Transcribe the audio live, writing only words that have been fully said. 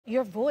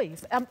your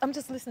voice, I'm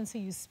just listening to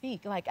you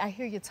speak. Like, I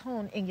hear your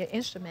tone in your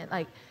instrument.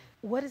 Like,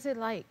 what is it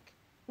like?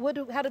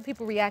 How do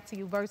people react to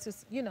you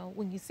versus, you know,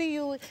 when you see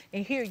you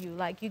and hear you?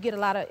 Like, you get a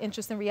lot of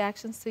interesting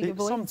reactions to your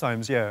voice?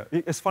 Sometimes, yeah.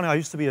 It's funny, I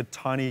used to be a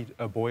tiny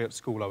boy at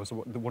school. I was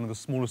one of the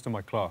smallest in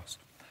my class.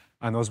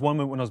 And there was one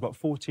moment when I was about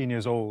 14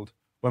 years old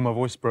when my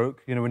voice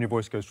broke. You know, when your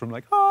voice goes from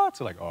like, ah,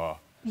 to like, ah.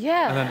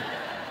 Yeah. And then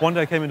one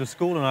day I came into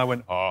school and I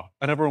went, ah.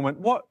 And everyone went,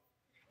 what?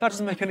 That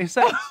doesn't make any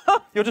sense.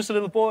 You're just a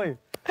little boy.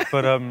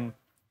 But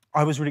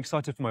I was really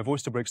excited for my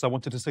voice to break because I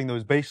wanted to sing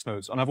those bass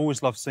notes. And I've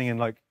always loved singing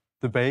like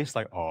the bass,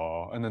 like,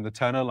 ah, and then the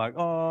tenor, like,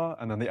 ah,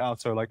 and then the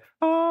alto, like,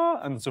 ah,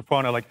 and the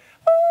soprano, like,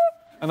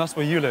 ah. And that's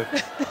where you live.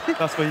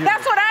 That's where you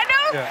That's live. what I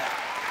do?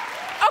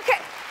 Yeah.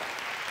 Okay.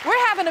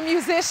 We're having a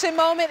musician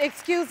moment.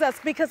 Excuse us,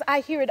 because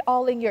I hear it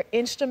all in your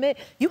instrument.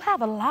 You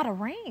have a lot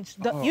of range.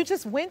 You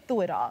just went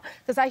through it all.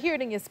 Because I hear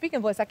it in your speaking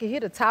voice. I can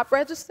hear the top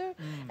register,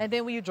 and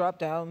then when you drop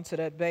down to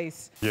that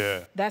bass,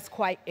 yeah, that's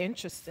quite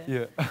interesting.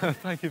 Yeah,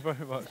 thank you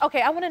very much.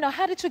 Okay, I want to know,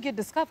 how did you get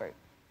discovered?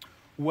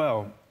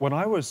 Well, when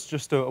I was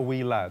just a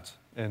wee lad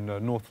in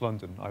North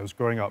London, I was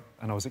growing up,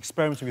 and I was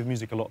experimenting with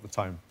music a lot of the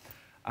time.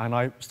 And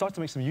I started to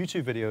make some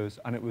YouTube videos,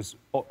 and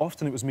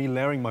often it was me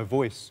layering my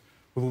voice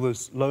with all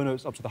those low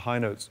notes up to the high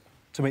notes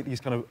to make these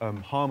kind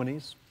of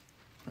harmonies.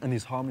 And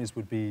these harmonies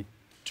would be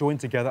joined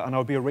together, and I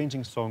would be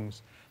arranging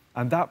songs.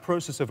 And that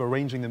process of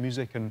arranging the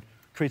music and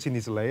creating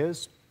these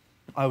layers,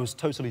 I was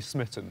totally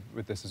smitten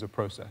with this as a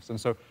process.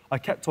 And so I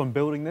kept on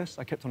building this,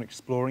 I kept on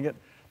exploring it.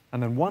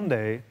 And then one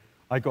day,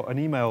 I got an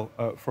email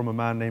from a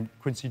man named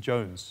Quincy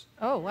Jones.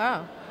 Oh,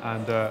 wow.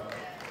 And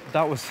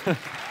that was,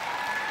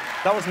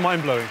 that was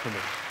mind-blowing for me.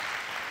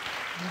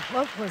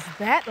 What was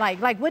that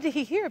like? Like, what did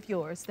he hear of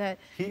yours? That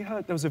he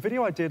heard, there was a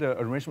video I did, an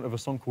arrangement of a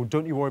song called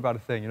Don't You Worry About a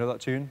Thing. You know that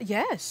tune?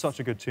 Yes.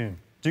 Such a good tune.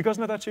 Do you guys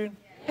know that tune?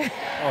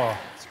 Oh,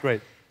 it's great.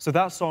 So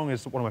that song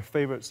is one of my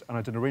favorites, and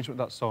I did an arrangement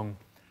of that song,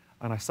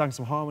 and I sang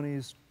some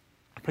harmonies,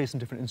 I played some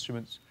different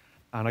instruments,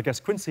 and I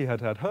guess Quincy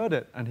had heard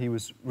it, and he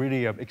was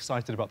really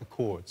excited about the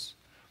chords.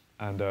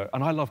 And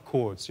I love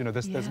chords. You know,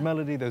 there's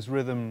melody, there's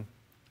rhythm,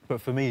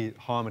 but for me,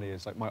 harmony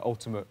is like my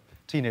ultimate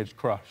teenage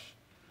crush.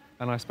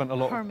 And I spent a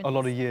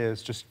lot of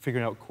years just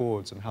figuring out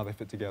chords and how they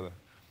fit together.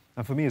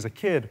 And for me as a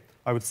kid,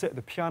 I would sit at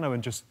the piano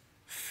and just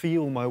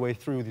feel my way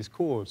through these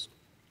chords.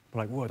 I'm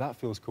like, whoa, that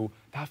feels cool,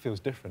 that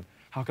feels different.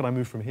 How can I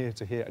move from here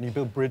to here? And you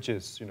build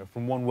bridges, you know,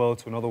 from one world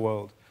to another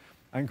world.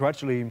 And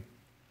gradually,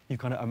 you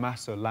kind of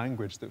amass a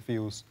language that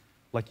feels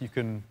like you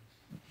can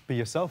be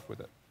yourself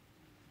with it.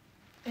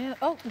 Yeah,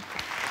 oh.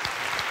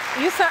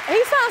 He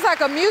sounds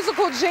like a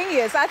musical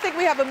genius. I think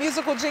we have a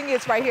musical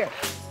genius right here.